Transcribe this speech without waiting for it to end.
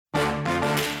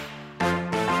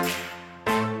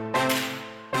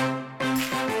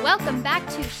Welcome back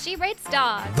to She Rates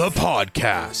Dogs, the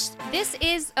podcast. This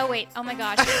is, oh my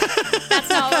gosh, that's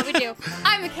not what we do.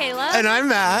 I'm Michaela. And I'm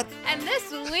Matt. And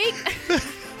this week,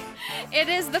 it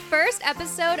is the first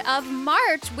episode of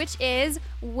March, which is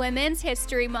Women's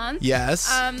History Month.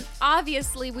 Yes.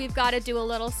 Obviously, we've got to do a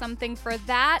little something for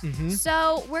that.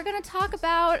 So we're going to talk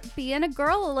about being a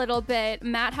girl a little bit.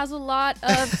 Matt has a lot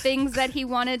of things that he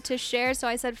wanted to share, so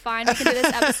I said, fine, we can do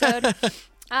this episode.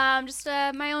 Just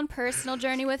my own personal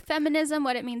journey with feminism,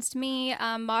 what it means to me,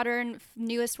 modern,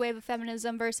 newest wave of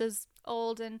feminism versus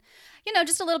old, and,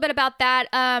 just a little bit about that.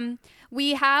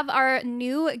 We have our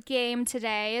new game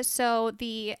today, so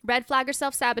the red flag or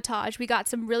self-sabotage. We got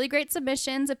some really great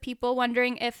submissions of people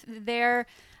wondering if they're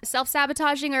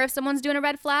self-sabotaging or if someone's doing a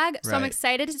red flag. So I'm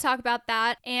excited to talk about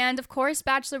that. And of course,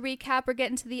 Bachelor recap, we're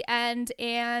getting to the end.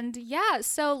 And yeah,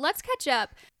 so let's catch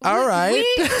up. All right.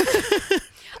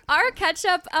 Our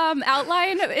catch-up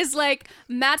outline is like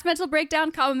Matt's mental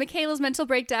breakdown, Michaela's mental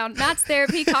breakdown, Matt's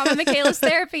therapy, Michaela's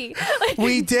therapy.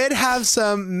 We did have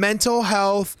some mental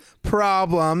health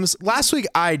problems. Last week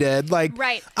I did.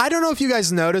 Right. I don't know if you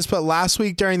guys noticed, but last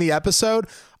week during the episode,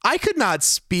 I could not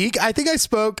speak. I think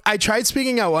I tried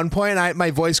speaking at one point and my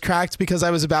voice cracked because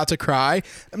I was about to cry.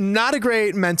 Not a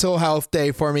great mental health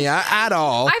day for me at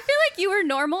all. I feel like you were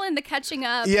normal in the catching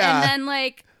up. Yeah. And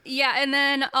then and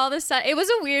then all of a sudden, it was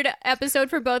a weird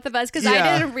episode for both of us because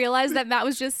I didn't realize that Matt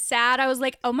was just sad. I was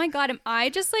like, oh my God, am I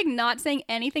just not saying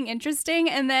anything interesting?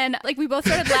 And then we both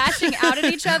started lashing out at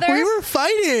each other. We were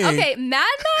fighting. Okay, Matt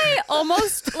and I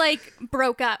almost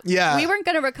broke up. Yeah. We weren't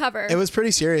going to recover. It was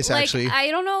pretty serious, actually. I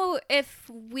don't know if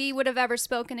we would have ever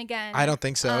spoken again. I don't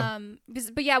think so.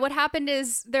 But yeah, what happened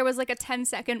is there was a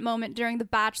 10-second moment during The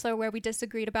Bachelor where we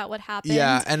disagreed about what happened.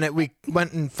 Yeah, and we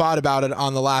went and fought about it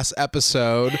on the last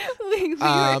episode. No,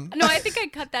 I think I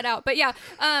cut that out. But yeah,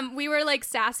 we were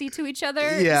sassy to each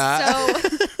other. Yeah.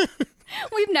 So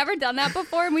we've never done that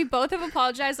before, and we both have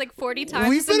apologized 40 times.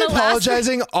 We've been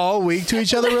apologizing all week to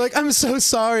each other. We're like, I'm so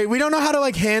sorry. We don't know how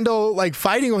to handle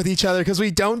fighting with each other because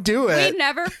we don't do it. We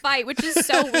never fight, which is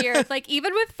so weird.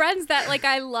 Even with friends that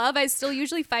I love, I still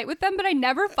usually fight with them, but I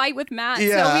never fight with Matt.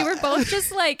 Yeah. So we were both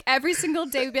just every single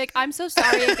day we'd be like, I'm so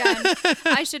sorry again.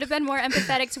 I should have been more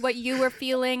empathetic to what you were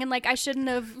feeling, and I shouldn't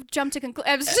have jumped to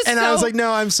conclusions. I was like,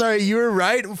 no, I'm sorry. You were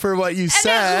right for what you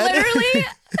said.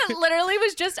 It literally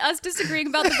was just us disagreeing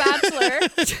about The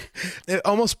Bachelor. It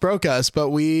almost broke us, but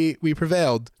we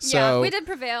prevailed. Yeah, we did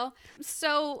prevail.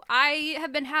 So I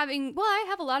have been I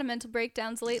have a lot of mental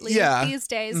breakdowns lately these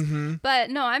days. But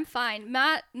no, I'm fine.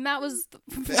 Matt was...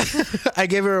 I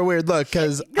gave her a weird look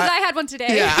because I had one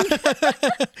today. Yeah.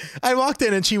 I walked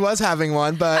in and she was having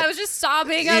one, but... I was just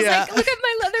sobbing. I was like, look at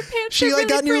my leather pants. They're really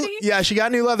got pretty. she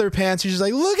got new leather pants. She's just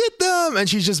like, look at them. And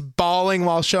she's just bawling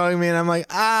while showing me. And I'm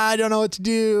like, I don't know what to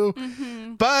do.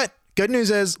 But good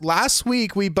news is last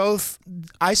week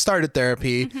I started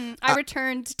therapy. I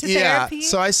returned to therapy. Yeah,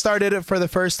 so I started it for the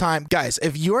first time. Guys,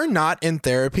 if you're not in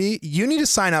therapy, you need to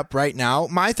sign up right now.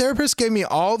 My therapist gave me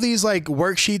all these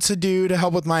worksheets to do to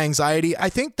help with my anxiety. I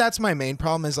think that's my main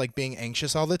problem is being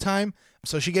anxious all the time.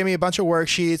 So she gave me a bunch of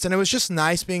worksheets, and it was just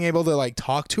nice being able to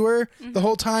talk to her the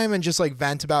whole time and just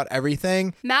vent about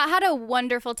everything. Matt had a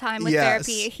wonderful time with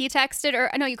therapy. He texted,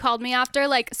 or I know you called me after,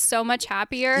 so much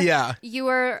happier. Yeah. You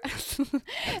were,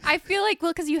 I feel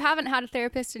because you haven't had a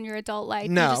therapist in your adult life.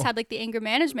 No. You just had the anger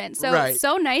management. So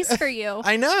so nice for you.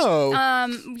 I know.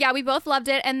 Yeah, we both loved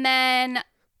it. And then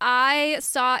I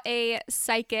saw a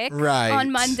psychic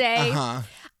on Monday.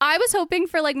 I was hoping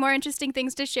for more interesting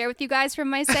things to share with you guys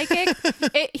from my psychic.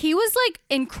 He was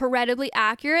incredibly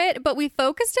accurate, but we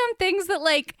focused on things that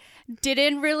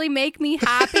didn't really make me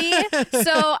happy.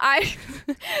 So I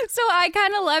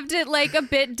kind of left it a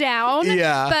bit down.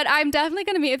 Yeah. But I'm definitely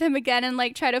going to meet with him again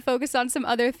and try to focus on some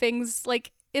other things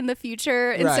in the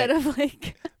future instead of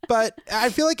But I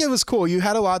feel it was cool. You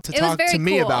had a lot to talk to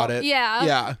me about it.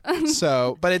 Yeah. Yeah.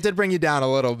 So, but it did bring you down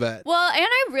a little bit. Well, and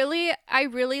I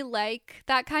really like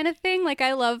that kind of thing.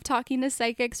 I love talking to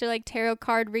psychics or tarot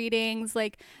card readings.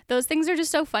 Those things are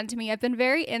just so fun to me. I've been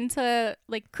very into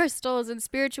crystals and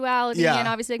spirituality and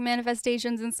obviously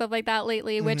manifestations and stuff like that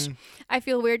lately, which I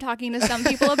feel weird talking to some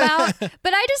people about.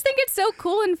 But I just think it's so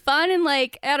cool and fun and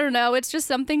I don't know, it's just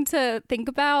something to think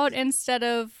about instead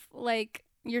of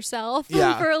yourself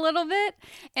for a little bit,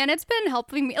 and it's been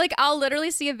helping me. I'll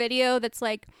literally see a video that's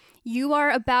you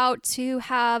are about to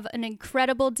have an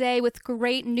incredible day with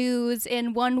great news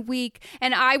in 1 week,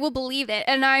 and I will believe it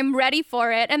and I'm ready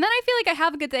for it, and then I feel I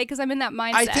have a good day because I'm in that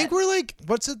mindset. I think we're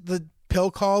what's it, pill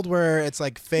called where it's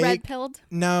like fake? Red pilled?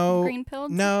 No. Green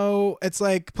pilled? No, it's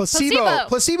like placebo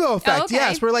effect. Oh, okay.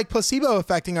 Yes, we're like placebo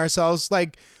affecting ourselves.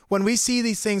 Like when we see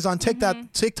these things on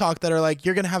TikTok that are like,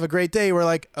 you're going to have a great day, we're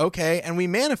like, okay. And we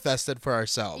manifest it for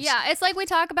ourselves. Yeah, it's like we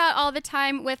talk about all the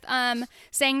time with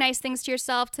saying nice things to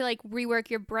yourself to like rework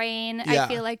your brain. Yeah. I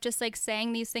feel like just like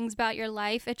saying these things about your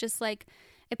life, it just like,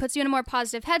 it puts you in a more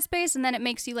positive headspace, and then it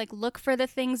makes you like look for the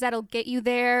things that'll get you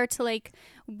there to like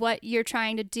what you're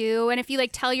trying to do. And if you like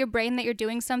tell your brain that you're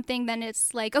doing something, then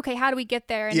it's like, okay, how do we get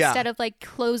there instead of like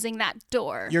closing that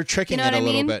door? You're tricking it a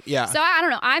little bit. Yeah. So I don't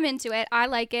know. I'm into it. I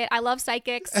like it. I love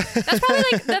psychics. That's probably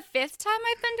like the 5th time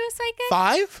I've been to a psychic.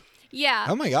 5? Yeah.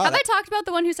 Oh my God. Have I talked about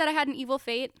the one who said I had an evil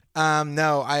fate?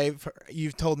 No,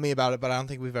 you've told me about it, but I don't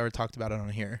think we've ever talked about it on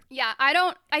here. Yeah, I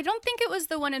don't think it was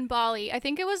the one in Bali. I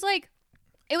think it was like,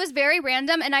 it was very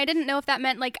random, and I didn't know if that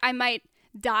meant like I might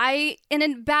die in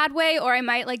a bad way or I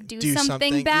might like do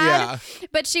something bad. Yeah.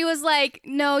 But she was like,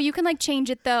 no, you can like change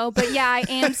it though. But yeah, I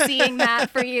am seeing that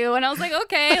for you. And I was like,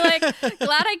 okay, like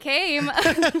glad I came.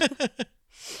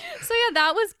 So yeah,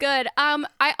 that was good.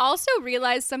 I also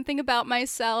realized something about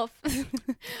myself.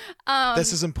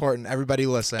 This is important. Everybody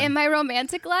listen. In my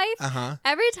romantic life,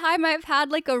 every time I've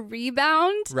had like a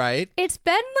rebound, right? It's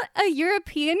been a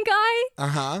European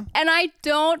guy. And I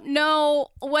don't know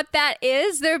what that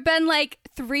is. There have been like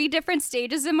 3 different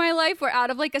stages in my life where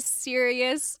out of like a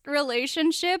serious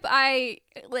relationship, I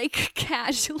like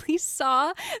casually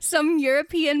saw some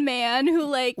European man who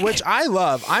like, which I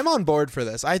love. I'm on board for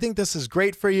this. I think this is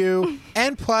great for you.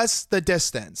 And plus the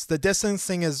distance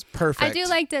thing is perfect. I do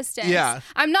like distance. Yeah.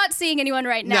 I'm not seeing anyone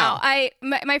right now.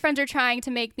 No. My friends are trying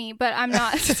to make me, but I'm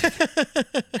not.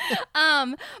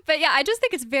 But yeah, I just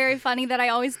think it's very funny that I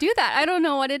always do that. I don't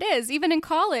know what it is. Even in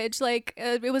college, like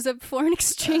it was a foreign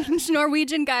exchange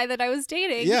Norwegian guy that I was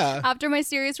dating after my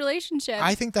serious relationship.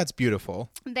 I think that's beautiful.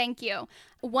 Thank you.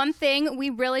 One thing we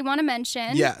really want to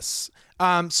mention. Yes.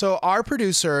 So our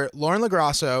producer, Lauren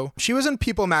Lagrasso, she was in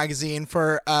People magazine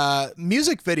for a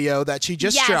music video that she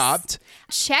just dropped.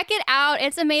 Check it out.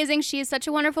 It's amazing. She's such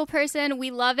a wonderful person. We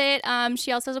love it.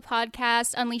 She also has a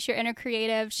podcast, Unleash Your Inner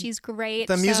Creative. She's great.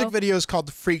 The music video is called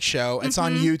The Freak Show. It's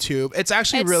on YouTube. It's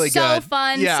actually really good. It's so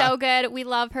fun. Yeah. So good. We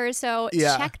love her. So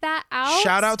check that out.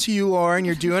 Shout out to you, Lauren.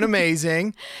 You're doing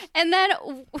amazing. And then,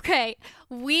 okay,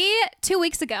 we 2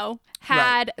 weeks ago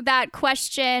had that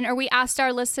question, or we asked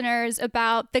our listeners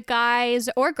about the guys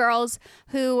or girls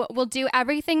who will do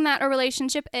everything that a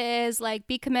relationship is, like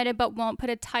be committed but won't put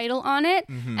a title on it.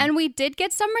 And we did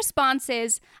get some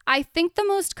responses. I think the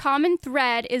most common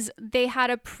thread is they had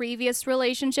a previous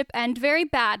relationship end very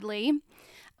badly.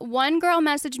 One girl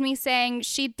messaged me saying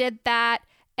she did that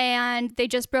and they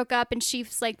just broke up and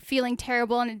she's like feeling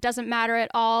terrible and it doesn't matter at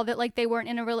all that like they weren't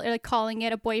in a like calling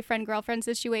it a boyfriend girlfriend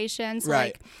situation. So,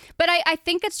 right. But I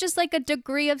think it's just like a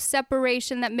degree of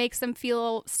separation that makes them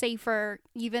feel safer,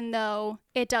 even though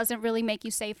it doesn't really make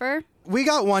you safer. We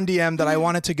got one DM that I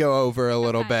wanted to go over a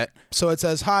little bit. So it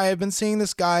says, hi, I've been seeing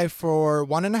this guy for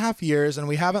 1.5 years and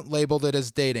we haven't labeled it as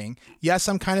dating. Yes,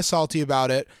 I'm kind of salty about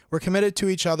it. We're committed to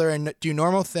each other and do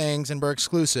normal things and we're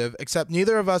exclusive, except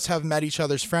neither of us have met each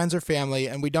other's friends or family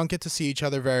and we don't get to see each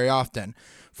other very often.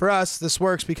 For us, this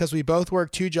works because we both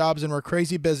work 2 jobs and we're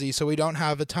crazy busy, so we don't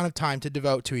have a ton of time to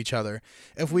devote to each other.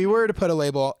 If we were to put a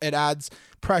label, it adds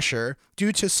pressure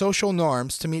due to social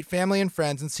norms to meet family and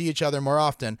friends and see each other more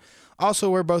often. Also,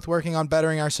 we're both working on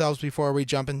bettering ourselves before we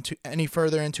jump into any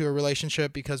further into a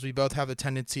relationship because we both have a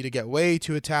tendency to get way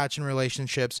too attached in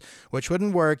relationships, which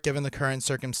wouldn't work given the current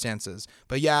circumstances.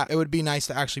 But yeah, it would be nice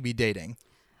to actually be dating.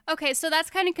 Okay, so that's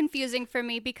kind of confusing for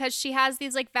me because she has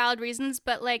these like valid reasons,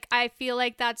 but like I feel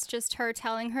like that's just her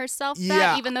telling herself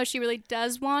that, even though she really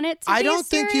does want it to be I don't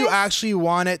think you actually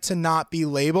want it to not be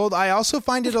labeled. I also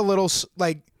find it a little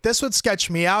like this would sketch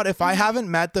me out if I haven't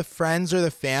met the friends or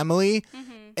the family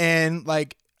in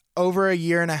like over 1.5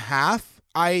 years.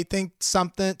 I think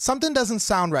something doesn't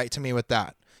sound right to me with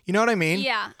that. You know what I mean?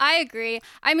 Yeah, I agree.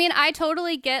 I mean, I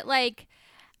totally get like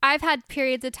I've had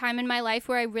periods of time in my life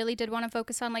where I really did want to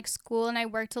focus on like school and I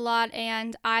worked a lot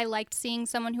and I liked seeing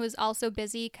someone who was also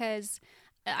busy because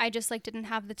I just like didn't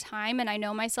have the time, and I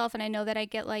know myself and I know that I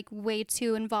get like way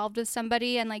too involved with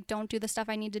somebody and like don't do the stuff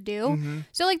I need to do.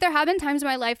 So like there have been times in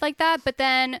my life like that, but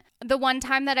then the one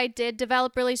time that I did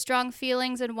develop really strong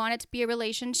feelings and want it to be a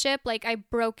relationship, like I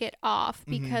broke it off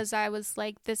because I was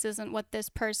like, this isn't what this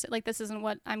person, like this isn't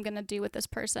what I'm gonna do with this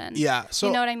person. Yeah. So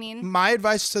you know what I mean? My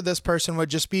advice to this person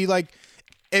would just be like,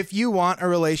 if you want a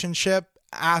relationship,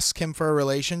 ask him for a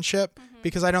relationship.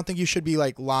 because I don't think you should be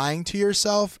like lying to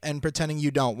yourself and pretending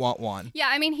you don't want one. Yeah,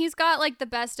 I mean, he's got like the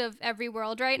best of every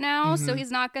world right now, so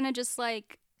he's not gonna just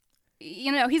like,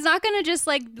 he's not gonna just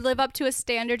like live up to a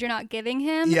standard you're not giving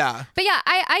him. Yeah. But yeah,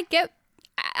 I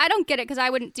don't get it because I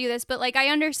wouldn't do this, but like I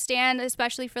understand,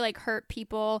 especially for like hurt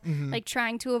people, like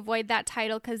trying to avoid that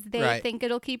title because they think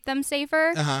it'll keep them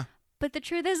safer. But the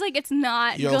truth is, like, it's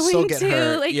not You'll going still get to.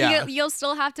 hurt. Like, Yeah. you'll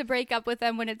still have to break up with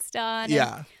them when it's done.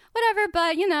 Yeah. And whatever,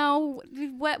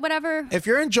 but whatever. If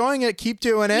you're enjoying it, keep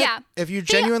doing it. Yeah. If you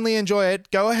genuinely enjoy it,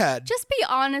 go ahead. Just be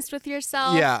honest with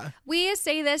yourself. Yeah. We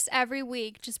say this every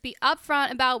week. Just be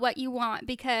upfront about what you want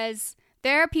because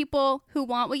there are people who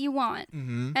want what you want.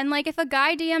 And, like, if a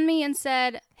guy DM'd me and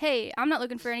said, hey, I'm not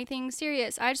looking for anything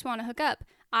serious. I just want to hook up.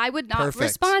 I would not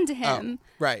respond to him. Oh,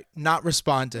 right. Not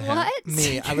respond to him. What?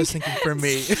 Me. I was thinking for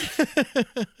me.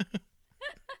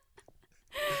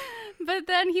 But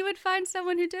then he would find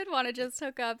someone who did want to just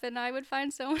hook up, and I would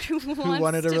find someone who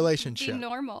wanted a to relationship. be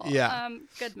normal. Yeah.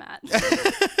 Good, Matt.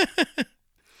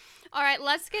 All right,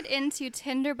 let's get into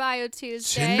Tinder Bio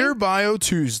Tuesday. Tinder Bio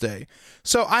Tuesday.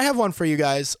 So I have one for you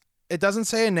guys. It doesn't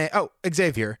say a name. Oh,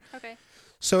 Xavier. Okay.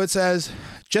 So it says,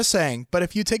 just saying, but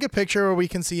if you take a picture where we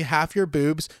can see half your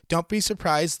boobs, don't be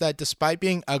surprised that despite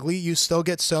being ugly, you still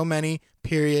get so many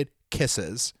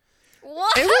kisses.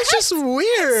 What? It was just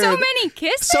weird. So many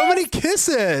kisses? So many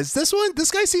kisses.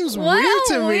 This guy seems weird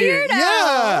to me. Weirdo.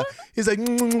 Yeah. He's like, I'm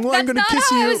going to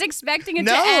kiss you. I was expecting it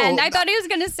to end. I thought he was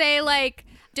going to say like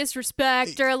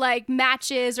disrespect or like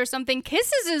matches or something.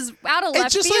 Kisses is out of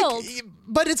left field. Like,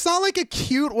 but it's not like a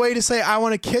cute way to say I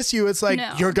want to kiss you. It's like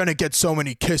you're going to get so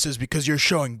many kisses because you're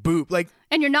showing boob. Like,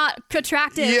 and you're not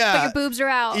attractive, but your boobs are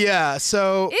out. Yeah,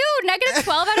 so... Ew, negative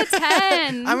 12 out of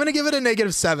 10. I'm going to give it a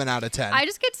negative 7 out of 10. I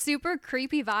just get super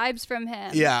creepy vibes from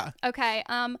him. Yeah. Okay,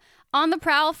 on the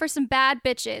prowl for some bad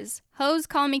bitches. Hoes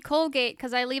call me Colgate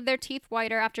because I leave their teeth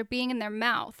whiter after being in their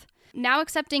mouth. Now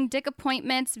accepting dick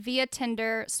appointments via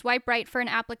Tinder. Swipe right for an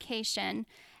application.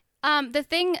 The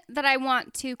thing that I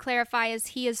want to clarify is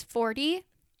he is 40.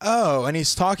 Oh, and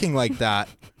he's talking like that.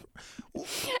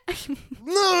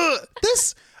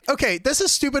 This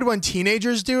is stupid when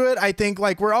teenagers do it. I think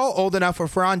like we're all old enough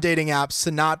if we're on dating apps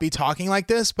to not be talking like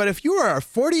this. But if you are a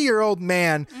 40-year-old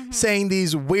man saying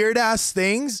these weird ass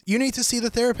things, you need to see the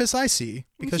therapist I see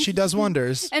because she does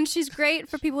wonders. And she's great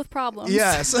for people with problems.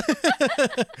 Yes.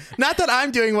 Not that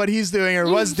I'm doing what he's doing or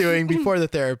was doing before the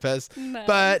therapist,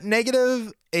 but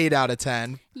negative 8 out of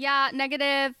 10. Yeah,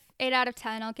 negative 8 out of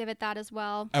 10. I'll give it that as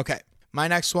well. Okay. My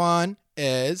next one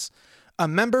is a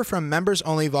member from Members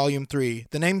Only Volume 3.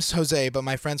 The name's Jose, but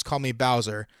my friends call me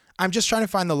Bowser. I'm just trying to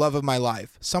find the love of my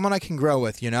life. Someone I can grow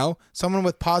with, Someone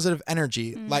with positive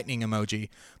energy, lightning emoji.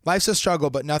 Life's a struggle,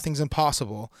 but nothing's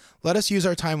impossible. Let us use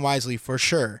our time wisely for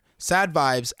sure. Sad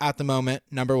vibes at the moment,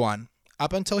 number 1.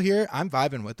 Up until here, I'm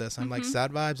vibing with this. I'm like,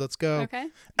 sad vibes, let's go. Okay.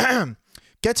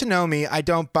 Get to know me, I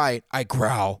don't bite, I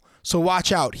growl. So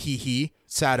watch out, hee hee.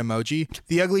 Sad emoji.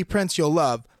 The ugly prince you'll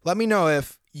love. Let me know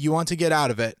if you want to get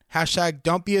out of it. Hashtag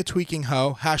don't be a tweaking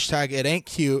hoe. Hashtag it ain't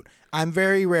cute. I'm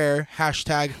very rare.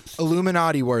 Hashtag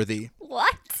Illuminati worthy.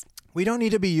 What? We don't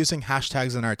need to be using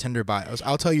hashtags in our Tinder bios.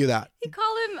 I'll tell you that. He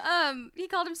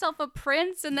called himself a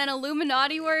prince and then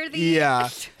Illuminati worthy. Yeah.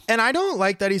 And I don't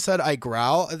like that he said I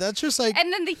growl. That's just like...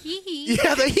 And then the hee-hee.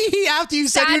 Yeah, the hee-hee after you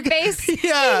said sad face.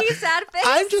 Yeah. Hee-hee, sad face.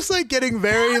 I'm just like getting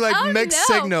very like mixed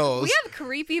signals. We have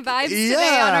creepy vibes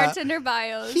today on our Tinder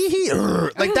bios. Hee-hee.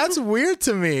 Like that's weird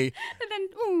to me. And then,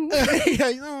 ooh.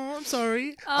 Yeah, oh, I'm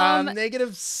sorry.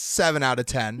 Negative 7 out of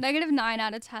 10. Negative 9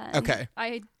 out of 10. Okay.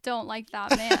 I don't like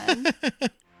that man.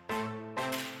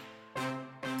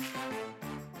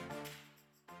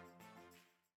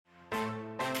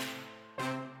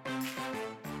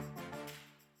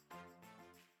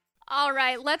 All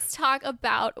right, let's talk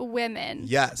about women.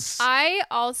 Yes. I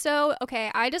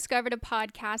discovered a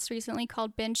podcast recently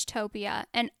called Bingetopia,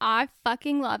 and I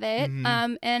fucking love it.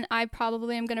 And I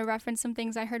probably am going to reference some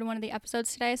things I heard in one of the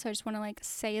episodes today, so I just want to like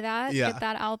say that, get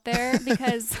that out there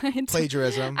because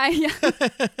plagiarism.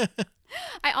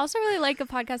 I also really like a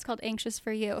podcast called Anxious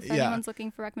for You. If anyone's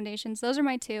looking for recommendations, those are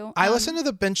my two. I listened to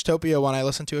the Bingetopia one. I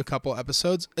listened to a couple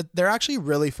episodes. They're actually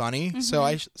really funny. So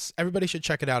everybody should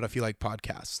check it out if you like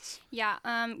podcasts. Yeah,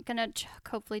 I'm gonna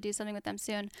hopefully do something with them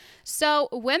soon. So,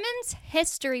 Women's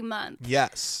History Month.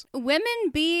 Yes.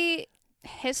 Women be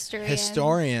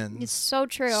historians. It's so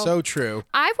true. So true.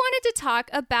 I wanted to talk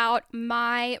about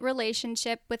my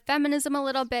relationship with feminism a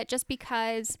little bit, just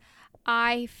because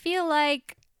I feel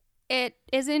like it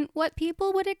isn't what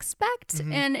people would expect.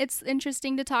 And it's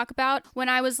interesting to talk about. When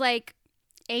I was like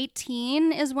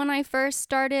 18 is when I first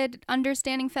started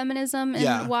understanding feminism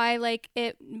and why like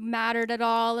it mattered at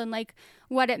all and like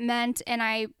what it meant. And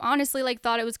I honestly like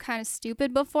thought it was kind of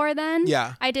stupid before then.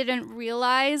 Yeah. I didn't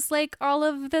realize like all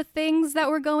of the things that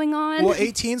were going on. Well,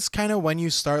 18's kind of when you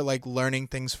start like learning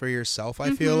things for yourself,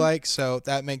 I feel like. So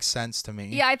that makes sense to me.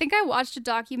 Yeah, I think I watched a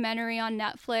documentary on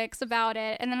Netflix about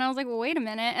it. And then I was like, well, wait a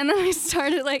minute. And then I was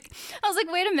like,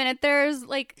 wait a minute. There's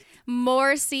like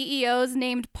more CEOs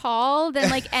named Paul than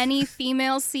like any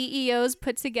female CEOs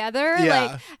put together.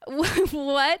 Yeah. Like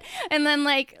what? And then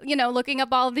like, you know, looking up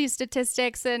all of these statistics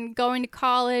and going to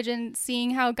college and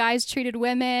seeing how guys treated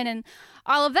women and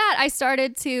all of that, I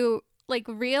started to like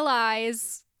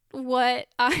realize what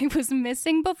I was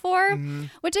missing before,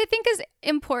 which I think is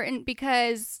important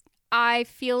because I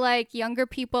feel like younger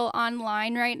people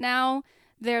online right now,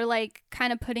 they're like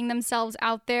kind of putting themselves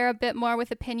out there a bit more with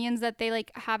opinions that they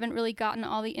like haven't really gotten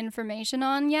all the information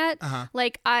on yet.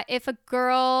 Like if a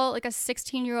girl, like a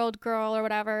 16-year-old girl or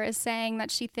whatever is saying that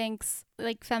she thinks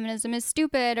like feminism is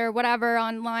stupid or whatever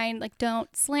online, like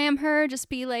don't slam her, just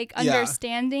be like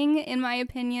understanding in my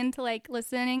opinion to like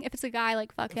listening. If it's a guy,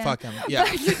 like fuck him.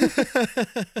 Yeah.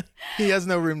 He has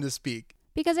no room to speak.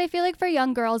 Because I feel like for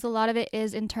young girls, a lot of it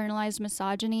is internalized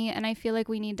misogyny. And I feel like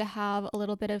we need to have a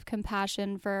little bit of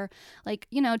compassion for like,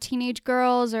 you know, teenage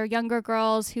girls or younger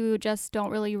girls who just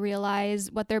don't really realize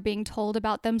what they're being told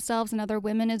about themselves and other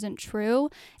women isn't true.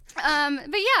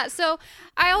 But yeah, so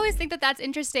I always think that that's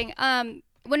interesting.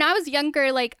 When I was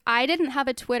younger, like I didn't have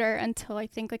a Twitter until I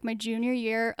think like my junior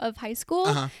year of high school.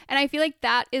 And I feel like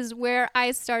that is where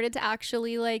I started to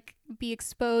actually like be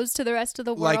exposed to the rest of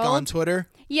the world. Like on Twitter?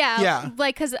 Yeah.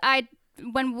 Like, cause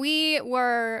when we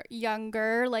were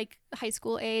younger, like high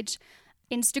school age,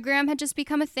 Instagram had just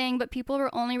become a thing, but people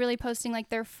were only really posting like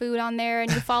their food on there,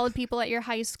 and you followed people at your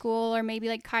high school or maybe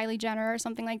like Kylie Jenner or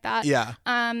something like that. Yeah.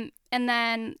 And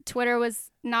then Twitter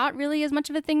was not really as much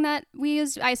of a thing that we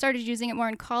used. I started using it more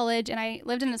in college, and I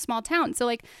lived in a small town. So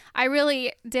like I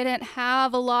really didn't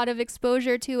have a lot of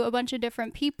exposure to a bunch of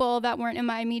different people that weren't in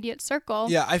my immediate circle.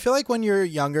 Yeah, I feel like when you're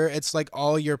younger, it's like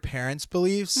all your parents'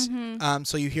 beliefs.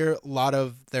 So you hear a lot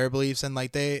of their beliefs, and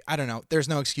like I don't know, there's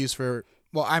no excuse for,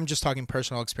 well, I'm just talking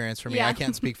personal experience for me. I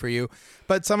can't speak for you.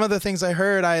 But some of the things I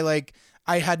heard,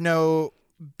 I had no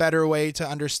better way to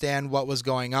understand what was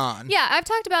going on. Yeah, I've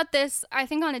talked about this, I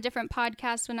think, on a different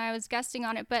podcast when I was guesting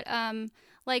on it. But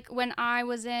like when I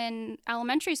was in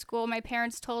elementary school, my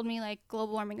parents told me like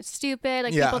global warming is stupid.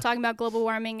 Like people talking about global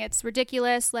warming, it's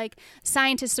ridiculous. Like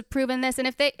scientists have proven this. And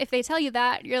if they tell you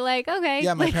that, you're like, okay.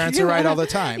 Yeah, my like, parents are right all the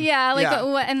time. Yeah, like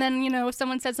and then, you know, if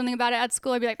someone said something about it at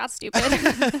school, I'd be like, that's stupid.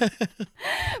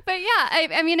 But yeah,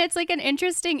 I mean, it's like an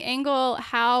interesting angle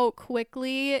how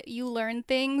quickly you learn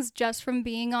things just from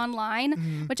being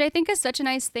online, which I think is such a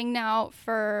nice thing now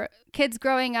for kids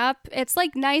growing up. It's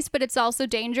like nice, but it's also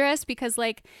dangerous because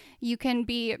like you can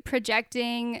be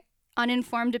projecting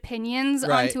uninformed opinions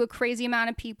onto a crazy amount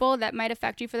of people that might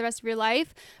affect you for the rest of your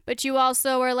life. But you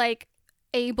also are like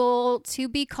able to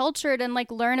be cultured and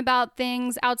like learn about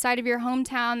things outside of your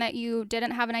hometown that you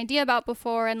didn't have an idea about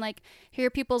before, and like hear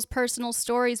people's personal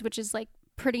stories, which is like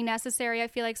pretty necessary, I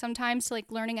feel like, sometimes to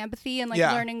like learning empathy and like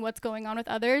learning what's going on with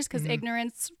others, because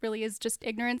ignorance really is just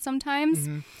ignorance sometimes.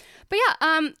 But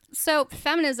yeah, so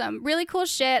feminism, really cool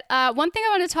shit. One thing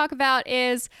I want to talk about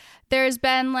is there's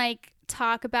been like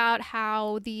talk about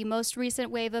how the most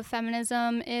recent wave of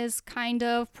feminism is kind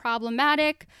of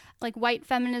problematic, like white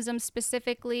feminism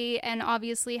specifically, and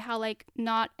obviously how like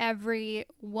not every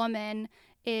woman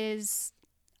is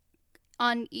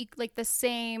like the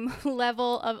same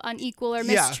level of unequal or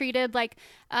mistreated. Like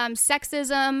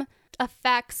sexism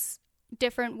affects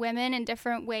different women in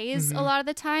different ways a lot of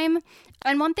the time.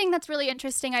 And one thing that's really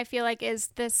interesting, I feel like, is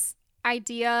this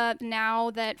idea now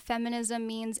that feminism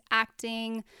means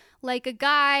acting like a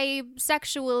guy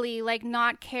sexually, like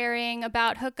not caring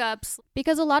about hookups,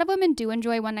 because a lot of women do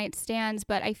enjoy one night stands,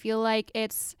 but I feel like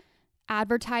it's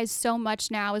advertised so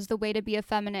much now as the way to be a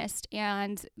feminist,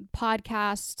 and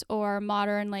podcasts or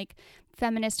modern like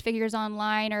feminist figures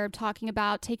online are talking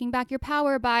about taking back your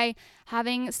power by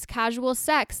having casual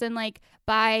sex and like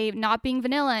by not being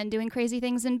vanilla and doing crazy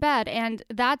things in bed. And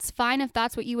that's fine if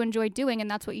that's what you enjoy doing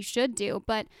and that's what you should do.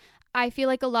 But I feel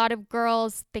like a lot of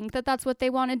girls think that that's what they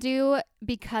want to do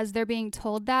because they're being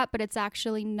told that, but it's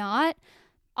actually not.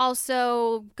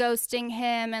 Also, ghosting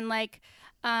him and like,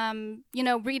 you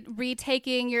know,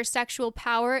 retaking your sexual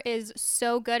power is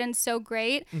so good and so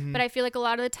great. But I feel like a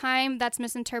lot of the time that's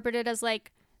misinterpreted as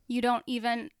like, you don't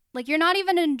even like you're not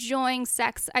even enjoying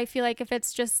sex. I feel like if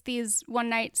it's just these one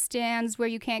night stands where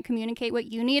you can't communicate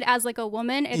what you need as like a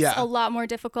woman, it's a lot more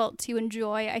difficult to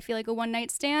enjoy. I feel like a one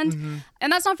night stand,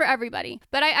 and that's not for everybody.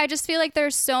 But I just feel like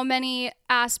there's so many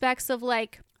aspects of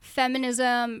like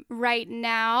feminism right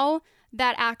now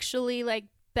that actually like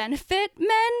benefit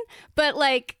men, but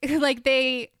like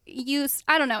they use,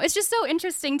 I don't know, it's just so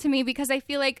interesting to me because I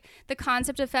feel like the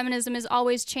concept of feminism is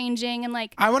always changing. And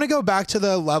like I want to go back to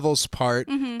the levels part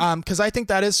because I think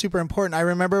that is super important. I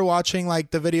remember watching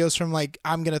like the videos from like,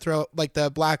 I'm gonna throw like the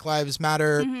Black Lives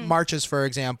Matter marches, for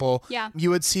example. You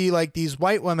would see like these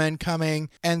white women coming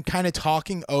and kind of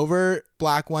talking over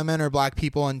Black women or Black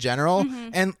people in general,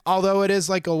 and although it is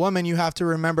like a woman, you have to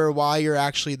remember why you're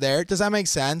actually there. Does that make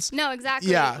sense? No,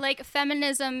 exactly. Like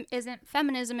feminism isn't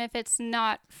feminism if it's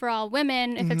not for all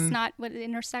women, if it's not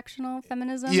intersectional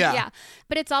feminism.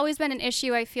 But it's always been an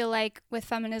issue, I feel like, with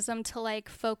feminism to like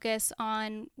focus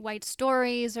on white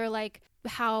stories or like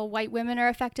how white women are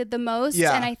affected the most.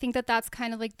 And I think that that's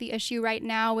kind of like the issue right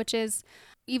now, which is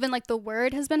even like the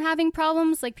word has been having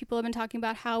problems. Like people have been talking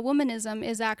about how womanism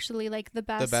is actually like the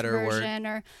best version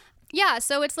word.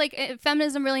 So it's like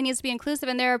feminism really needs to be inclusive,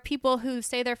 and there are people who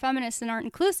say they're feminists and aren't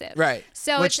inclusive. Right.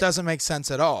 So which doesn't make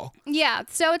sense at all. Yeah.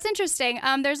 So it's interesting.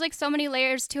 There's like so many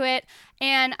layers to it,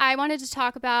 and I wanted to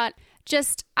talk about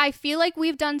just, I feel like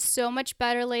we've done so much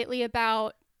better lately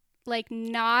about like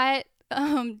not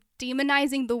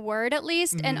demonizing the word at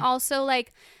least, and also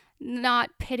like not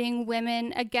pitting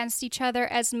women against each other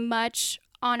as much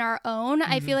on our own.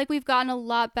 I feel like we've gotten a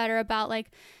lot better about like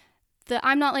the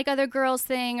I'm not like other girls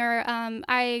thing, or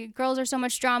girls are so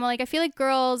much drama. Like I feel like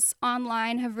girls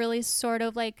online have really sort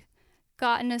of like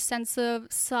gotten a sense of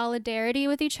solidarity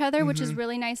with each other, which is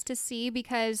really nice to see,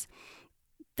 because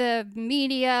the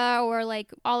media or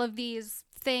like all of these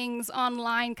things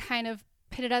online kind of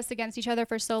pitted us against each other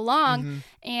for so long,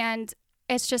 and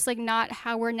it's just like not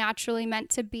how we're naturally meant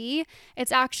to be.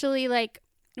 It's actually like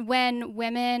when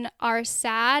women are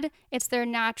sad, it's their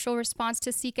natural response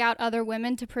to seek out other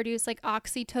women to produce like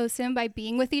oxytocin by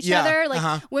being with each other.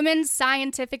 Like women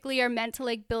scientifically are meant to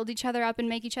like build each other up and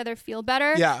make each other feel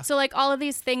better. So like all of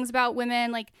these things about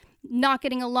women like not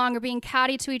getting along or being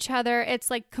catty to each other, it's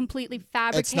like completely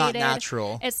fabricated. It's not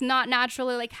natural. It's not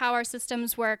naturally like how our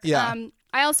systems work.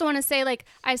 I also want to say, like,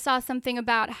 I saw something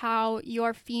about how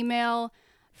your female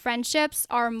friendships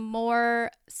are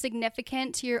more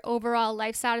significant to your overall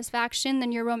life satisfaction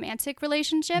than your romantic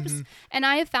relationships. And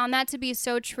I have found that to be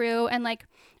so true. And like,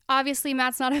 obviously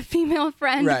Matt's not a female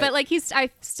friend, but like I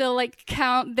still like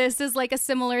count this as like a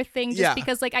similar thing just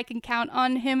because like I can count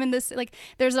on him in this, like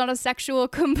there's not a sexual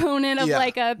component of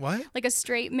like a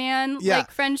straight man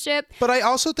like friendship. But I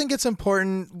also think it's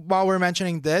important, while we're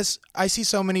mentioning this, I see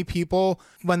so many people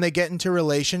when they get into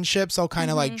relationships, they'll kind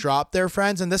of like drop their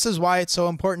friends. And this is why it's so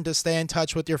important to stay in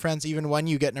touch with your friends even when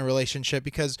you get in a relationship,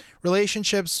 because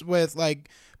relationships with like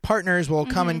partners will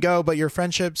come and go, but your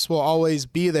friendships will always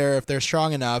be there if they're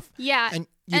strong enough. And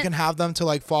you can have them to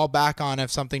like fall back on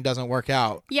if something doesn't work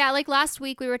out. Like last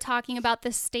week we were talking about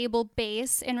the stable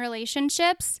base in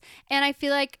relationships, and I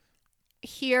feel like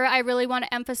here I really want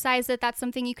to emphasize that that's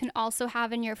something you can also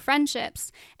have in your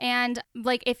friendships. And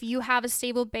like if you have a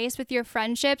stable base with your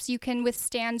friendships, you can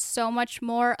withstand so much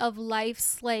more of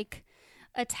life's like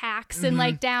attacks and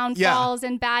like downfalls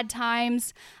and bad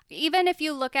times. Even if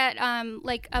you look at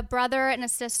like a brother and a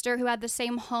sister who had the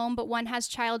same home, but one has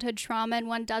childhood trauma and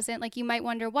one doesn't, like you might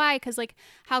wonder why, because like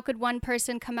how could one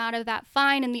person come out of that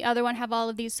fine and the other one have all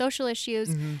of these social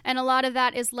issues? And a lot of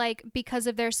that is like because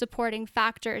of their supporting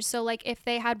factors. So like if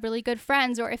they had really good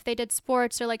friends, or if they did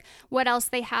sports, or like what else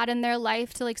they had in their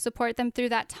life to like support them through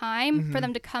that time for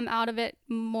them to come out of it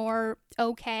more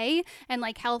okay and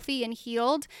like healthy and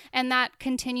healed. And that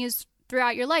continues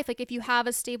throughout your life. Like if you have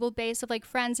a stable base of like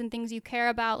friends and things you care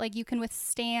about, like you can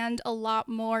withstand a lot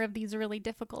more of these really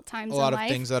difficult times in life. A lot of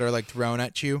things that are like thrown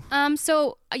at you.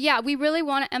 So yeah, we really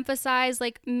want to emphasize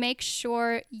like make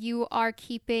sure you are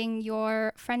keeping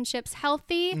your friendships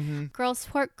healthy. Girls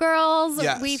support girls.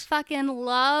 We fucking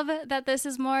love that this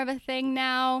is more of a thing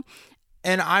now.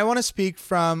 And I want to speak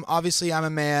from, obviously I'm a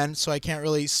man, so I can't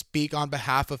really speak on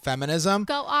behalf of feminism.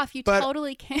 Go off, you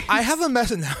totally can. I have a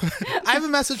message. I have a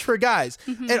message for guys.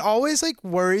 It always like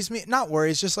worries me, not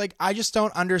worries, just like I just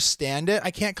don't understand it.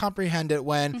 I can't comprehend it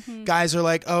when guys are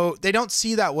like, oh, they don't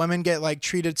see that women get like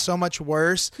treated so much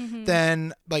worse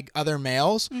than like other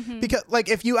males. Because like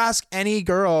if you ask any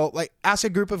girl, like ask a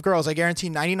group of girls, I guarantee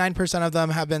 99% of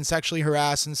them have been sexually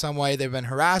harassed in some way. They've been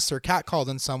harassed or catcalled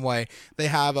in some way. They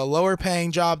have a lower paying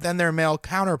job than their male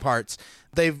counterparts.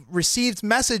 they've received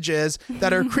messages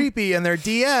that are creepy in their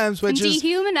DMs, which is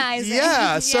dehumanizing.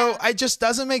 Yeah. So it just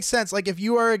doesn't make sense. Like if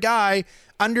you are a guy,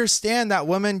 understand that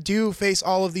women do face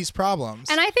all of these problems.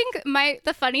 And I think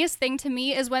the funniest thing to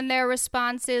me is when their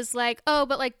response is like, oh,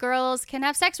 but like girls can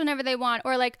have sex whenever they want,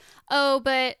 or like, oh,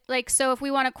 but like, so if we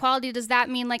want equality, does that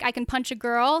mean like I can punch a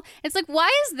girl? It's like,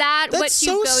 why is that That's what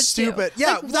so you go stupid. to?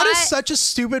 Yeah, like, that is such a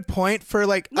stupid point for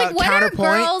like a when counterpoint.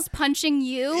 are girls punching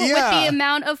you with the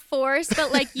amount of force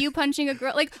that like you punching a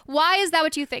girl? Like, why is that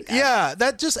what you think of? Yeah,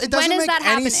 that just, it doesn't make any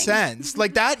happening? sense.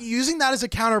 Like that, using that as a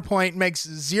counterpoint makes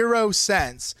zero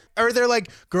sense. Or they're like,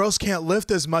 girls can't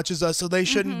lift as much as us, so they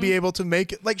shouldn't be able to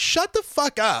make it. Like, shut the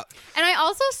fuck up. And I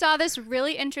also saw this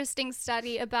really interesting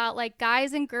study about like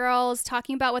guys and girls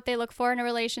talking about what they look for in a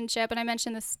relationship. And I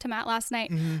mentioned this to Matt last night.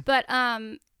 But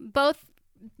both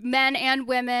men and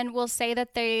women will say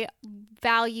that they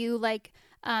value like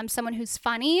someone who's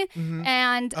funny.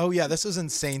 And oh yeah, this is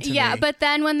insane to me. Yeah, but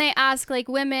then when they ask like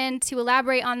women to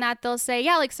elaborate on that, they'll say,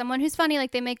 yeah, like someone who's funny,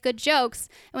 like they make good jokes.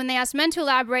 And when they ask men to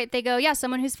elaborate, they go, yeah,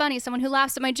 someone who's funny, someone who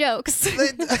laughs at my jokes.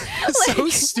 So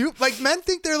stupid. Like men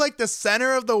think they're like the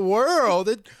center of the world.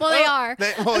 They are.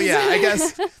 Well, yeah, I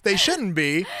guess they shouldn't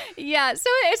be. Yeah, so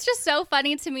it's just so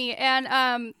funny to me.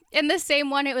 And in the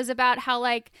same one, it was about how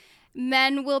like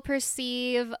men will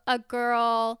perceive a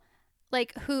girl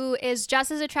like who is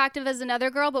just as attractive as another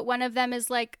girl, but one of them is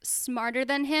like smarter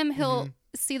than him. He'll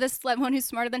see this one who's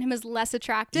smarter than him as less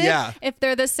attractive. Yeah. If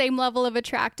they're the same level of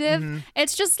attractive.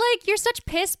 It's just like, you're such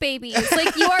piss babies.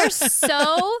 Like you are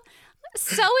so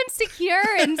insecure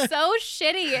and so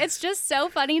shitty. It's just so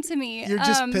funny to me. You're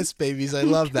just piss babies. I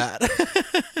love that.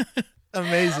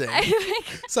 Amazing.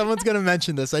 Someone's going to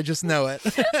mention this. I just know it.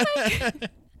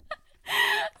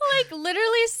 Like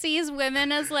literally sees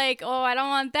women as like, oh, I don't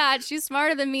want that. She's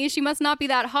smarter than me. She must not be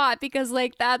that hot because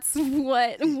like that's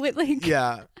what like.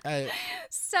 Yeah.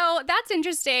 So that's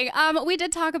interesting. We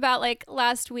did talk about like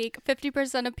last week,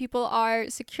 50% of people are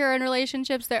secure in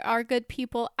relationships. There are good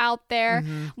people out there.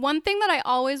 One thing that I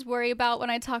always worry about when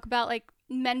I talk about like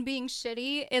men being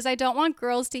shitty is I don't want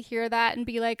girls to hear that and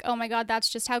be like, oh my God, that's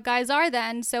just how guys are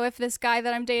then. So if this guy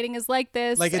that I'm dating is like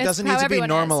this, like it doesn't need to be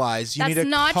normalized. You need to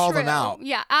call them out.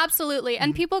 Yeah, absolutely.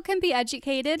 And people can be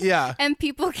educated. Yeah. And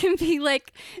people can be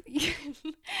like,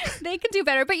 they can do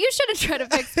better, but you shouldn't try to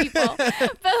fix people.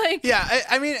 But like, yeah,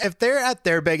 I mean, if they're at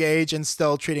their big age and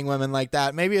still treating women like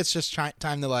that, maybe it's just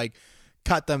time to like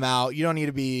cut them out. You don't need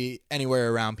to be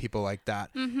anywhere around people like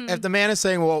that. If the man is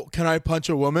saying, well, can I punch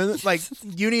a woman? Like,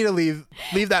 you need to leave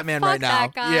that man right now.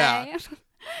 That guy. Yeah.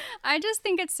 I just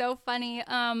think it's so funny.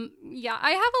 Yeah,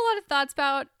 I have a lot of thoughts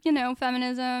about,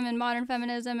 feminism and modern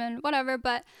feminism and whatever,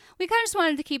 but we kind of just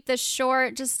wanted to keep this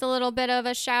short. Just a little bit of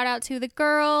a shout out to the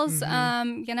girls.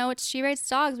 It's She Rates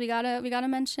Dogs. We gotta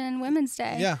mention Women's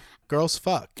Day. Yeah. Girls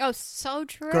fuck. Oh, so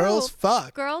true. Girls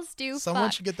fuck. Girls do Someone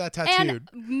fuck. should get that tattooed.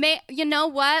 And you know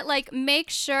what? Like, make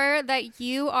sure that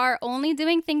you are only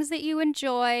doing things that you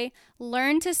enjoy.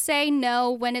 Learn to say no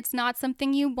when it's not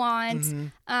something you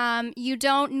want. You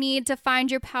don't need to find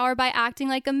your power by acting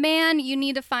like a man. You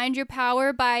need to find your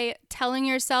power by telling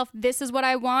yourself, this is what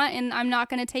I want and I'm not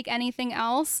going to take anything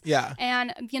else. Yeah.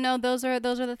 And, those are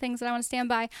the things that I want to stand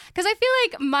by. Because I feel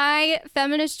like my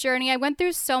feminist journey, I went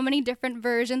through so many different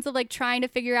versions of like trying to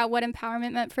figure out what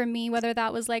empowerment meant for me, whether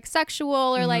that was like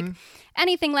sexual or like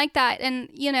anything like that. And,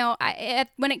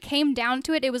 when it came down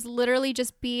to it, it was literally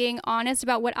just being honest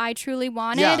about what I truly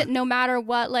wanted, no matter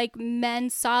what like men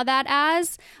saw that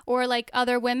as or like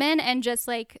other women, and just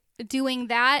like doing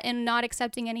that and not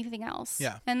accepting anything else.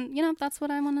 Yeah. And that's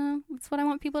what I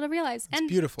want people to realize. It's and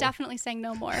beautiful. Definitely saying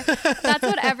no more. That's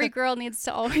what every girl needs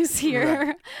to always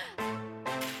hear. Right.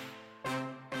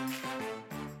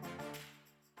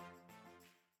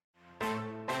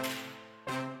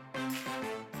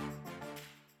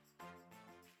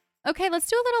 Okay, let's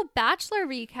do a little Bachelor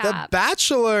recap. The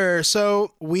Bachelor.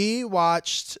 So we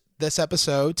watched this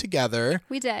episode together.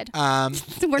 We did.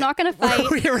 We're not going to fight.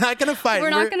 We're not going to fight. We're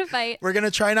not going to fight. We're going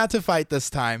to try not to fight this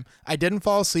time. I didn't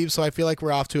fall asleep, so I feel like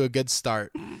we're off to a good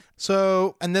start.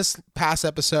 So in this past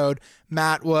episode,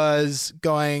 Matt was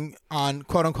going on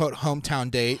quote unquote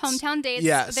hometown dates. Hometown dates.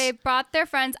 Yes. They brought their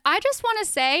friends. I just want to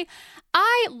say,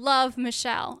 I love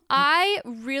Michelle. I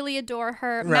really adore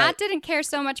her. Right. Matt didn't care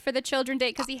so much for the children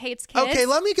date because he hates kids. Okay,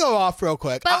 let me go off real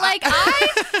quick. But when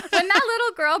that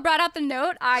little girl brought out the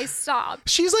note, I stopped.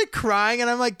 She's like crying and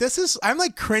I'm like, I'm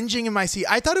like cringing in my seat.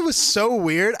 I thought it was so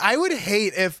weird. I would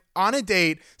hate if on a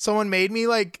date someone made me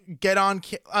like get on.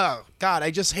 Oh God,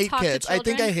 I just hate kids. I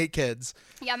think I hate kids.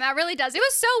 Yeah, Matt really does. It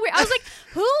was so weird. I was like,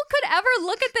 who could ever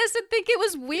look at this and think it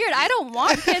was weird? I don't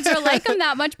want kids or like them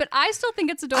that much, but I still think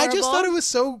it's adorable. I just thought it was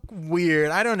so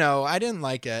weird. I don't know. I didn't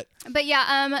like it. But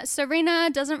yeah,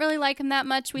 Serena doesn't really like him that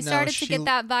much. We started to get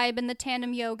that vibe in the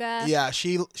tandem yoga. Yeah,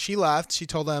 she left. She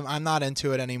told him, I'm not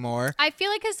into it anymore. I feel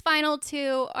like his final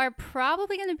two are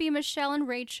probably going to be Michelle and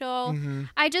Rachel.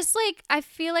 I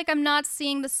feel like I'm not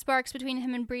seeing the sparks between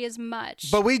him and Brie as much.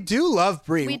 But we do love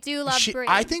Brie. We do love Brie.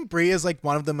 I think Brie is like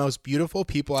one of the most beautiful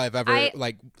people I've ever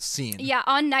seen. Yeah,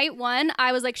 on night one,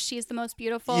 I was like, she's the most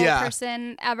beautiful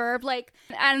person ever. Like,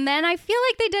 and then I feel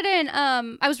like they didn't.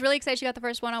 I was really excited she got the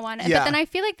first one-on-one, but then I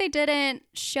feel like they didn't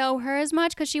show her as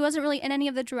much because she wasn't really in any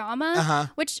of the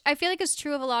drama, which I feel like is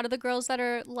true of a lot of the girls that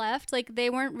are left. Like, they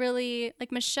weren't really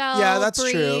like Michelle. Yeah, that's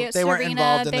Brie, true. They Serena, weren't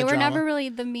involved in the They were drama. never really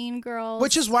the mean girls.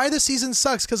 Which is why the season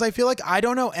sucks, because I feel like I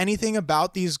don't know anything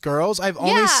about these girls. I've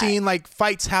only seen like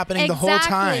fights happening the whole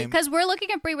time. Because we're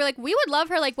looking at Brie, we're like, we would love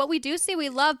her. Like, what we do see, we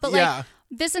love. But like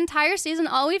this entire season,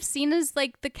 all we've seen is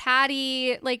like the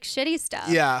catty, like shitty stuff.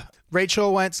 Yeah.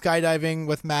 Rachel went skydiving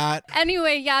with Matt.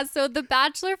 Anyway, yeah, so the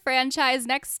Bachelor franchise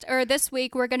this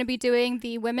week, we're going to be doing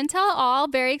the Women Tell All.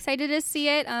 Very excited to see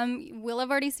it. We'll have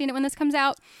already seen it when this comes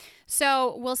out.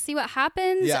 So we'll see what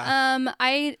happens. Yeah.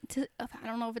 I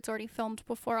don't know if it's already filmed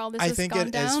before all this has gone down. I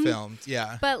think it is filmed,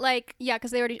 yeah. But like, yeah,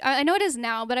 because they already, I know it is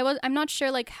now, but I'm not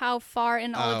sure like how far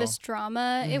in all of this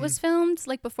drama it was filmed,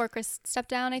 like before Chris stepped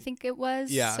down, I think it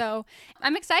was. Yeah. So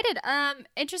I'm excited.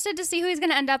 Interested to see who he's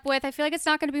going to end up with. I feel like it's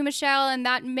not going to be Michelle, and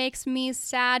that makes me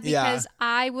sad because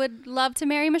I would love to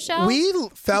marry Michelle. We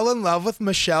fell in love with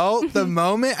Michelle the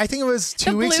moment, I think it was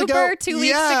 2 weeks ago. 2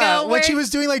 weeks ago. When she was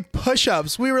doing like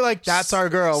push-ups. We were like, that's our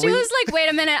girl. She was like, wait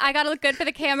a minute, I gotta look good for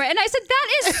the camera. And I said, that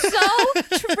is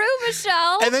so true,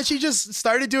 Michelle. And then she just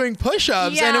started doing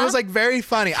push-ups and it was like very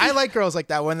funny. I like girls like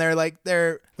that when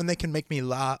when they can make me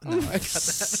laugh. No, I got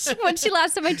that. When she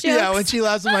laughs at my jokes. Yeah, when she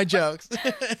laughs at my jokes.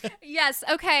 Yes,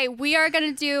 okay, we are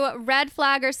gonna do red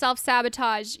flag or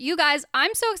self-sabotage. You guys,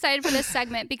 I'm so excited for this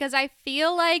segment because I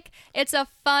feel like it's a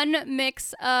fun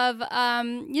mix of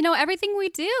everything we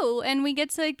do, and we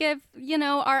get to give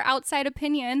our outside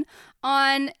opinion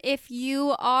on if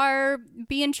you are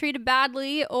being treated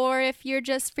badly or if you're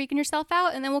just freaking yourself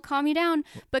out, and then we'll calm you down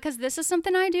because this is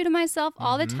something I do to myself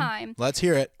all the time. Let's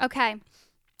hear it. Okay,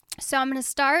 so I'm going to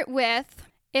start with,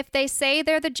 if they say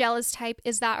they're the jealous type,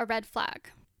 is that a red flag?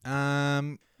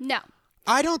 No.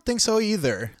 I don't think so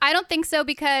either. I don't think so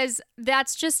because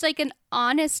that's just like an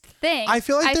honest thing. I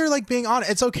feel like they're like being honest.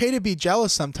 It's okay to be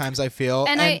jealous sometimes, I feel.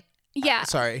 Yeah.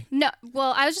 Sorry. No.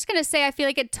 Well, I was just going to say, I feel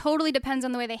like it totally depends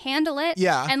on the way they handle it.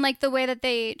 Yeah. And like the way that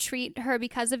they treat her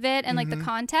because of it and like the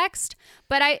context.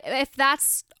 But if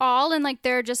that's all and like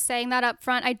they're just saying that up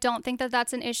front, I don't think that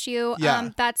that's an issue.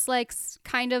 Yeah. That's like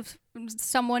kind of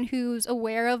someone who's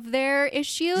aware of their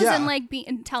issues and like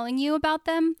telling you about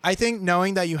them. I think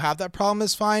knowing that you have that problem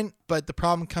is fine, but the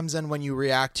problem comes in when you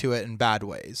react to it in bad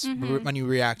ways. When you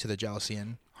react to the jealousy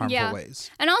in harmful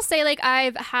ways. And I'll say, like,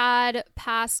 I've had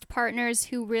past partners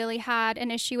who really had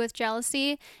an issue with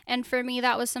jealousy, and for me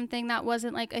that was something that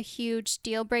wasn't like a huge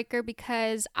deal breaker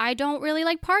because I don't really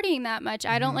like partying that much.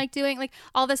 I don't like doing like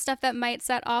all the stuff that might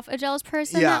set off a jealous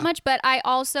person that much, but I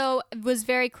also was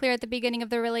very clear at the beginning of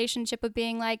the relationship of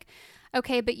being like,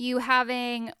 okay, but you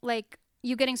having like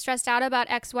you getting stressed out about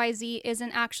XYZ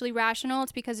isn't actually rational.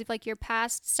 It's because of like your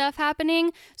past stuff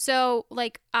happening. So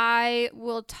like I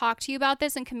will talk to you about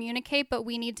this and communicate, but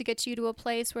we need to get you to a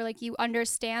place where like you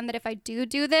understand that if I do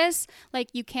this, like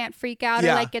you can't freak out or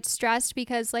like get stressed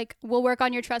because like we'll work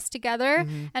on your trust together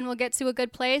and we'll get to a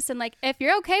good place. And like if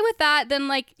you're okay with that, then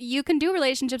like you can do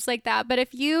relationships like that. But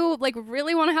if you like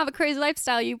really want to have a crazy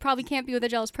lifestyle, you probably can't be with a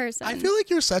jealous person. I feel like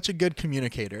you're such a good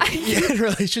communicator in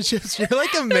relationships. You're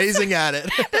like amazing at it.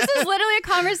 This is literally a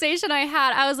conversation I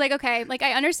had. I was like, okay, like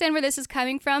I understand where this is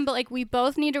coming from, but like we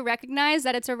both need to recognize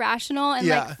that it's irrational and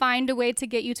like find a way to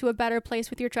get you to a better place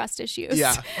with your trust issues.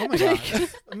 Yeah. Oh my God.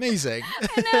 Amazing.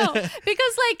 I know.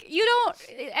 Because like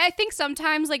I think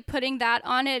sometimes like putting that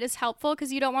on it is helpful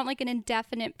because you don't want like an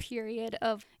indefinite period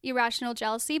of irrational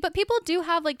jealousy, but people do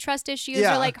have like trust issues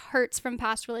or like hurts from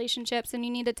past relationships, and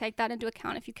you need to take that into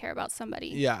account if you care about somebody.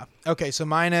 Yeah. Okay, so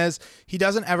mine is, he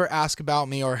doesn't ever ask about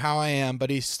me or how I am,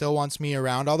 but he still wants me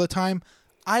around all the time.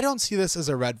 I don't see this as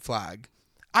a red flag.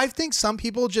 I think some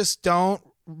people just don't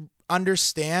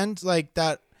understand like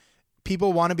that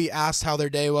people want to be asked how their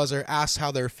day was or asked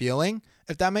how they're feeling,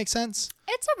 if that makes sense.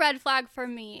 It's a red flag for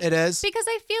me. It is? Because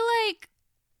I feel like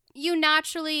you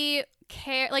naturally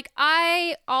care. Like,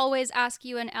 I always ask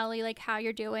you and Ellie, like, how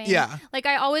you're doing. Yeah. Like,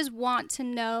 I always want to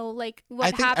know, like, what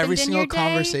I think happened every in single your day.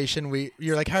 conversation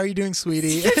you're like, how are you doing,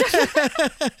 sweetie?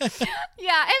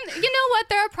 Yeah, and you know what?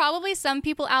 There are probably some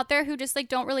people out there who just like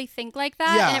don't really think like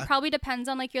that, Yeah. and it probably depends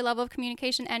on like your level of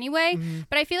communication anyway.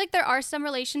 But I feel like there are some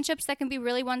relationships that can be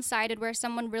really one-sided, where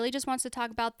someone really just wants to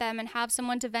talk about them and have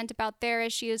someone to vent about their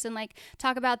issues and like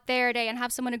talk about their day and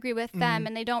have someone agree with them,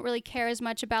 and they don't really care as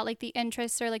much about like the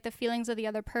interests or like the feelings of the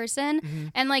other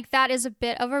person. And like that is a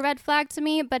bit of a red flag to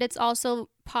me, but it's also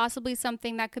possibly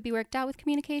something that could be worked out with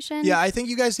communication. Yeah, I think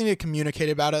you guys need to communicate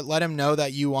about it. Let him know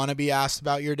that you want to be asked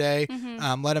about your day.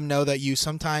 Let him know that you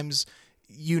sometimes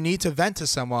you need to vent to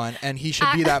someone, and he should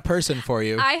be that person for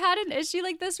you. I had an issue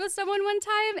like this with someone one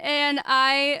time, and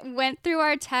I went through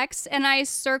our text and I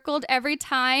circled every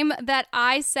time that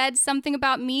I said something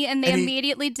about me, and they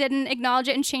immediately didn't acknowledge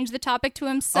it and changed the topic to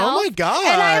himself. Oh my God.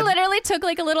 And I literally took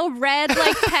like a little red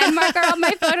like pen marker on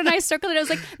my phone and I circled it. It was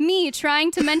like me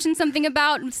trying to mention something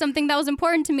about something that was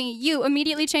important to me. You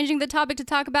immediately changing the topic to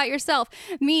talk about yourself.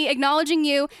 Me acknowledging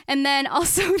you, and then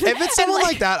also If it's someone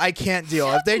like that, I can't deal.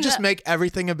 If they just make everything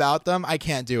about them, I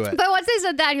can't do it. But once they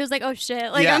said that, he was like, oh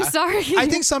shit, like, I'm sorry. I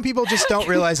think some people just don't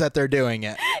realize that they're doing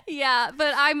it. Yeah,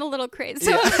 but I'm a little crazy.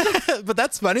 Yeah. But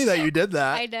that's funny that you did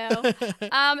that. I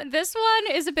know. This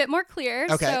one is a bit more clear.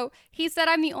 Okay. So he said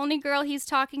I'm the only girl he's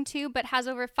talking to, but has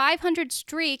over 500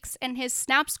 streaks, and his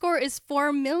Snap score is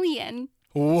 4 million.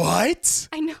 What?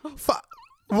 I know.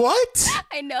 What?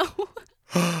 I know.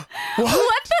 What?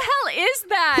 What the hell is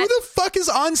that? Who the fuck is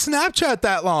on Snapchat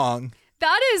that long?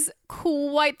 That is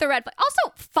quite the red flag.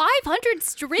 Also, 500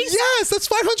 streaks Yes, that's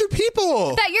 500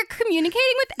 people. that you're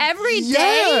communicating with every day.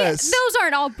 Yes. Those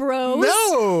aren't all bros.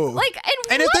 No. Like,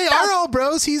 And if what they the are all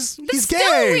bros, he's That's gay.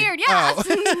 still weird, yeah.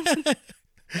 Oh.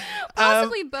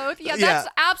 Possibly both. Yeah, that's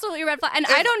absolutely a red flag. And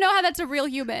I don't know how that's a real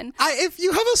human. If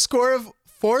you have a score of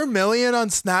 4 million on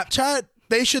Snapchat,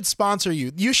 they should sponsor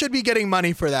you. You should be getting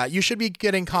money for that. You should be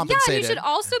getting Yeah, compensated. and you should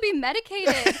also be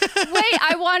medicated. Wait,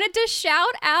 I wanted to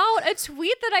shout out a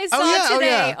tweet that I saw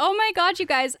today. Oh my God, you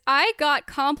guys. I got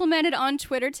complimented on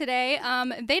Twitter today.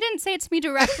 They didn't say it to me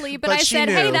directly, but I she said,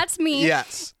 knew. hey, that's me.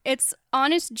 Yes. It's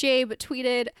Honest Jabe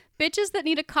tweeted, bitches that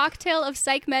need a cocktail of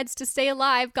psych meds to stay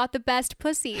alive got the best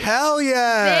pussy. Hell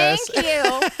yes. Thank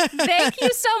you. Thank you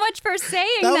so much for saying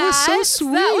that. That was so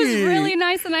sweet. That was really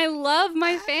nice, and I love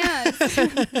my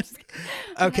fans.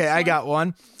 Okay, I got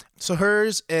one. So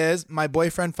hers is my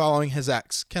boyfriend following his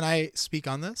ex. Can I speak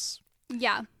on this?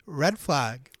 Yeah. Red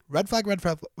flag. Red flag, red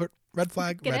flag, red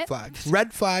flag, Get red it? flag.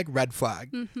 Red flag, red flag.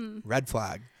 Red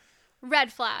flag.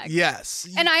 Red flag. Yes.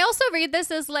 And I also read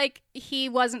this as like he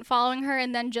wasn't following her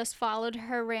and then just followed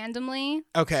her randomly.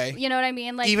 Okay. You know what I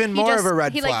mean? Like Even he more just, of a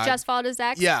red he flag. like just followed his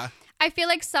ex. Yeah. I feel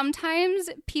like sometimes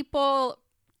people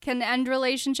can end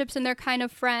relationships and they're kind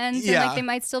of friends and Yeah. like they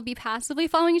might still be passively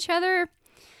following each other.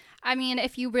 I mean,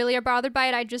 if you really are bothered by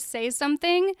it, I'd just say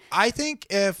something. I think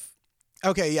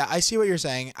okay, yeah, I see what you're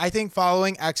saying. I think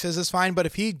following exes is fine, but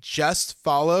if he just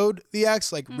followed the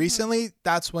ex like recently,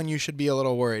 that's when you should be a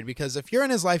little worried, because if you're in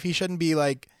his life, he shouldn't be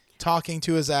like talking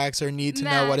to his ex or need to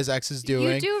know Matt, what his ex is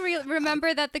doing. You do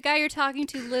remember that the guy you're talking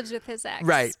to lives with his ex.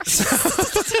 Right.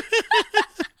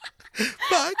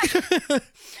 Fuck.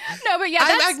 No, but yeah,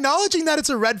 I'm acknowledging that it's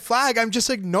a red flag. I'm just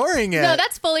ignoring it. no,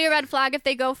 that's fully a red flag if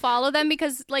they go follow them,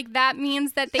 because like that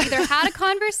means that they either had a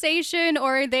conversation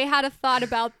or they had a thought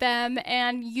about them,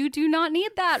 and you do not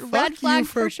need that. Fuck Red flag you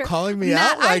for sure. calling me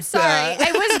Matt, out like I'm sorry. that.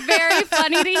 It was very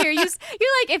funny to hear you.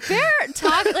 You're like, if they're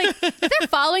talking, like if they're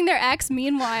following their ex,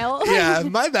 meanwhile. Yeah,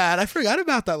 my bad. I forgot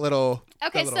about that little.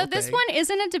 Okay, that so little this thing. one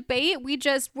isn't a debate. We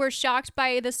just were shocked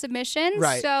by the submission.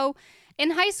 Right. So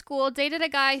in high school, dated a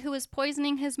guy who was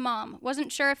poisoning his mom.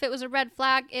 Wasn't sure if it was a red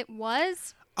flag. It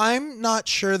was. I'm not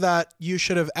sure that you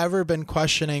should have ever been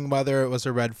questioning whether it was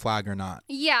a red flag or not.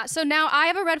 Yeah, so now I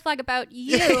have a red flag about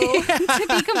you, to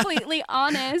be completely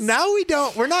honest. Now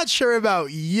we're not sure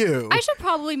about you. I should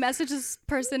probably message this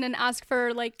person and ask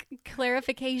for like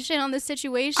clarification on the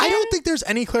situation. I don't think there's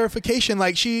any clarification.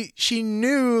 Like she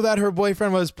knew that her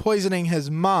boyfriend was poisoning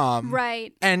his mom.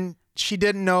 Right. And she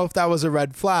didn't know if that was a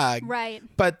red flag. Right.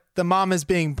 But the mom is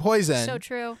being poisoned So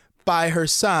true. by her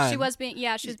son. She was being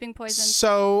poisoned.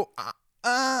 So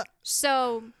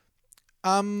So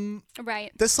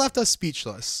right. this left us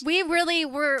speechless. We really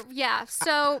were, yeah.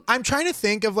 So I'm trying to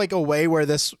think of like a way where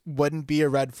this wouldn't be a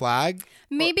red flag.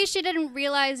 maybe she didn't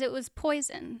realize it was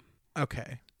poison.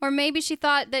 Okay. Or maybe she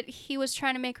thought that he was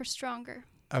trying to make her stronger.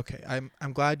 Okay.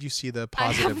 I'm glad you see the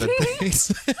positive in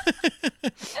things. No,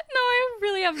 I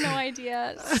really have no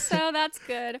idea. So that's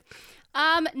good.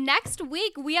 Next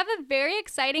week, we have a very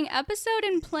exciting episode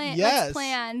Yes.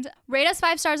 planned. Rate us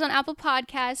 5 stars on Apple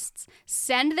Podcasts.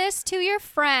 Send this to your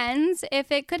friends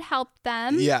if it could help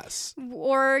them. Yes.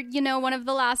 Or, one of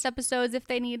the last episodes if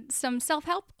they need some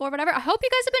self-help or whatever. I hope you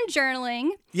guys have been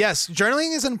journaling. Yes,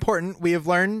 journaling is important. We have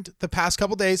learned the past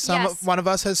couple days. One of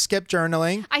us has skipped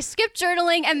journaling. I skipped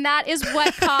journaling, and that is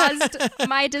what caused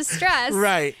my distress.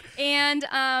 Right. And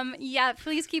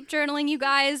please keep journaling, you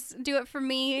guys. Do it for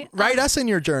me. Write us in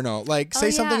your journal. Say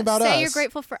something about us. Say you're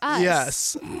grateful for us.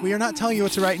 Yes. We are not telling you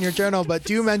what to write in your journal, but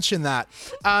do mention that.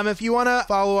 If you want to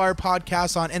follow our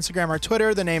podcast on Instagram or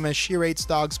Twitter, the name is She Rates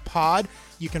Dogs Pod.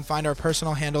 You can find our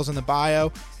personal handles in the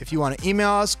bio. If you want to email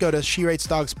us, go to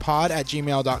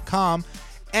sheratesdogspod@gmail.com.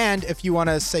 And if you want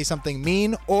to say something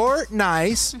mean or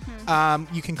nice,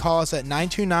 you can call us at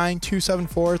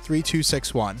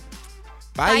 929-274-3261.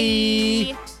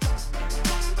 Bye. Bye.